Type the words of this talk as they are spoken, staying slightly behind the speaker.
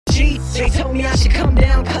G, they told me I should come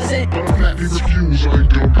down, cousin. Flatly refuse, I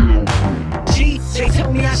ain't down below. G, they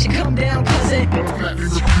told me I should come down, cousin. Flatly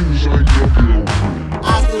refuse, I ain't down below.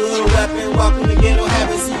 I the little weapon, welcome to ghetto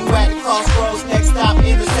heaven. See you at the crossroads, next stop,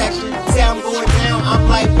 intersection. Say I'm going down, I'm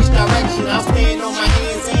like, which direction? I'm staying on my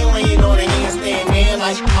hands, ain't laying on a handstand, man.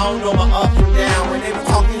 Like, I don't know my up and down. When they be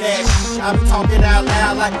talking that shh, I be talking out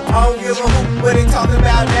loud. Like, I don't give a hoot what they talking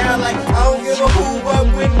about now. Like, I don't give a who, what,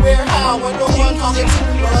 when, where, how. I know who I'm talking to,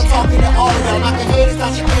 but I'm talking to all of y'all. Knocking haters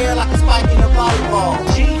out your hair like a spike in a volleyball.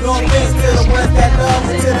 No offense to the ones that love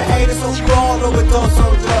and to the haters, so we all overdose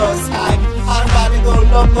on drugs. I'm about to go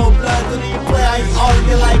loco, blood, don't even play. I eat all of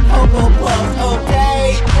you like Cocoa Puffs,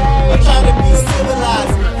 okay? I'm trying to be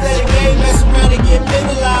civilized. Let a game mess around and get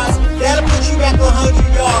penalized. That'll put you back 100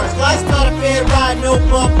 yards. Life's not a fair ride, no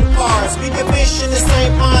bumper cars. We can fish in the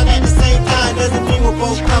same pond at the same time. Doesn't mean we're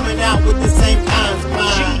both coming out with the same kinds of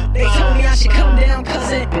mind. They told me I should come down,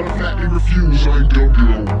 cousin. Flatly refuse, I ain't down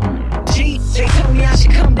below. G, they told me I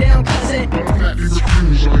should come down, cousin. Flatly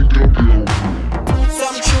refuse, I ain't down below.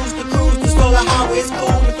 Some choose to cruise to stolen highways,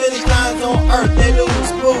 cool. The finish lines on earth, they lose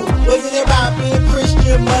smooth. Wasn't it about being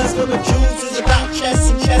Christian, Muslim, or Jews? It's about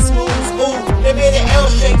chess and chess moves. Ooh, they made an L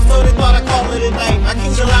shape, so they thought I called it a night. My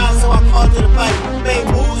kings alive, so I called it a fight. Made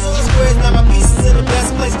moves on the squares, now my pieces in the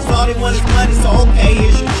best place. Cause all they want is money, so okay,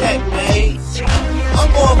 here's your check, mate. I'm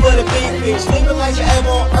going for the big fish, living like forever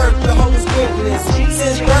on earth, the host witness.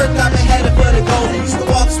 Since birth, I've been headed for the goal. Used to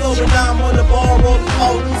walk slow, but now I'm on the ball, rolling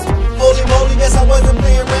oldies. Holy moly, guess I wasn't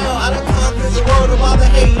playing around. I done conquered the world, while they're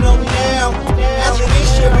hating on me now. After this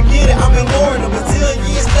shit, forget it, I'm ignoring them. Until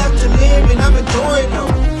years left to live, and I'm enjoying them.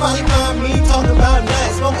 Probably find me talking about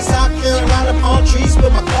nuts, smoking South Carolina palm trees with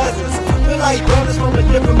my cousins. We're like brothers from a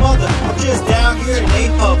different mother. I'm just down here and they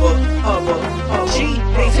hover. G,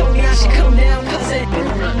 they told me I should come down, cousin.